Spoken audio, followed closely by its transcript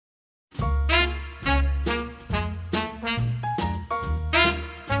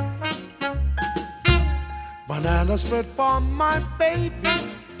banana split for my baby,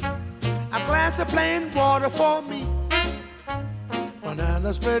 a glass of plain water for me.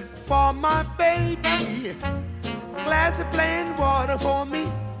 Banana split for my baby, a glass of plain water for me.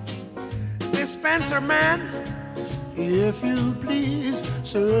 Dispenser man, if you please,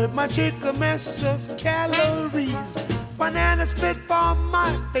 serve my chick a mess of calories. Banana split for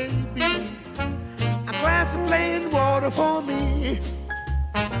my baby, a glass of plain water for me.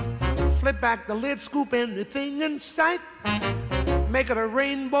 Flip back the lid, scoop anything in sight, make it a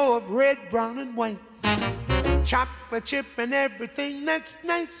rainbow of red, brown, and white. Chocolate chip and everything that's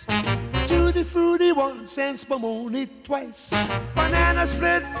nice. Tutti frutti once and spumoni twice. Banana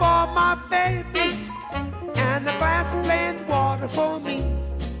split for my baby, and a glass of plain water for me.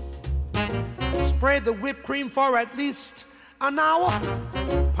 Spray the whipped cream for at least an hour.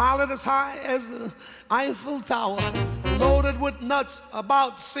 Pile it as high as the Eiffel Tower. Loaded with nuts,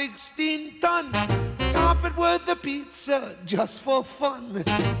 about 16 ton. Top it with a pizza just for fun.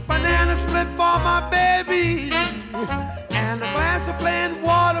 Banana split for my baby, and a glass of plain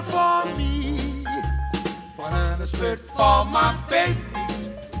water for me. Banana split for my baby,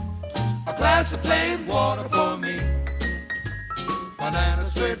 a glass of plain water for me. Banana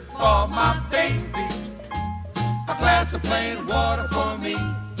split for my baby, a glass of plain water for me.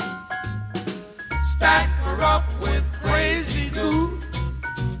 Stack her up with crazy glue,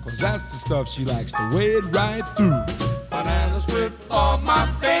 'cause that's the stuff she likes to wade right through. Banana split for my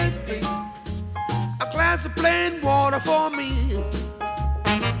baby, a glass of plain water for me.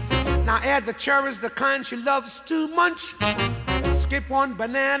 Now add the cherries, the kind she loves to munch. Skip one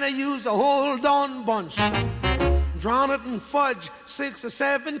banana, use the whole darn bunch. Drown it in fudge, 6 or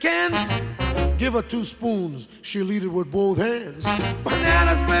 7 cans. Give her 2 spoons, she'll eat it with both hands.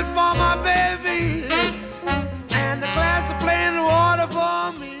 Banana split for my baby, and a glass of plain water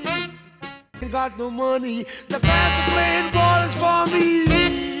for me. Ain't got no money, the glass of plain water's for me.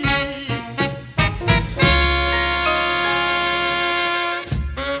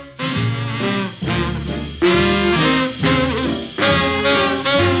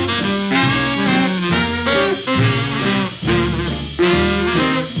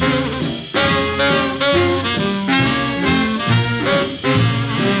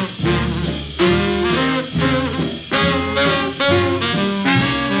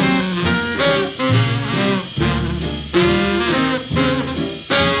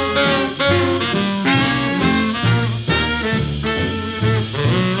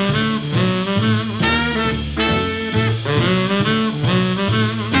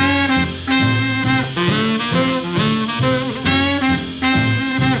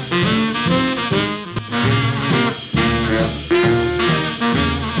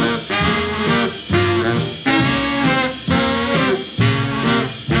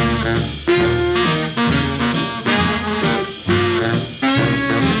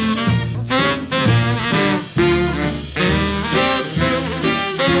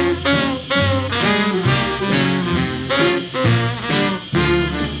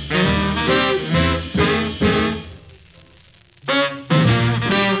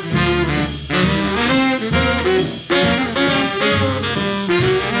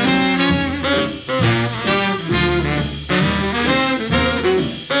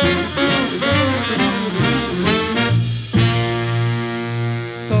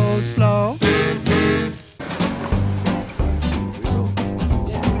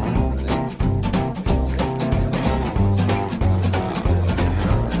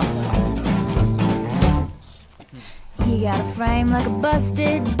 He got a frame like a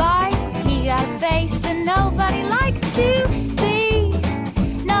busted bike. He got a face that nobody likes to.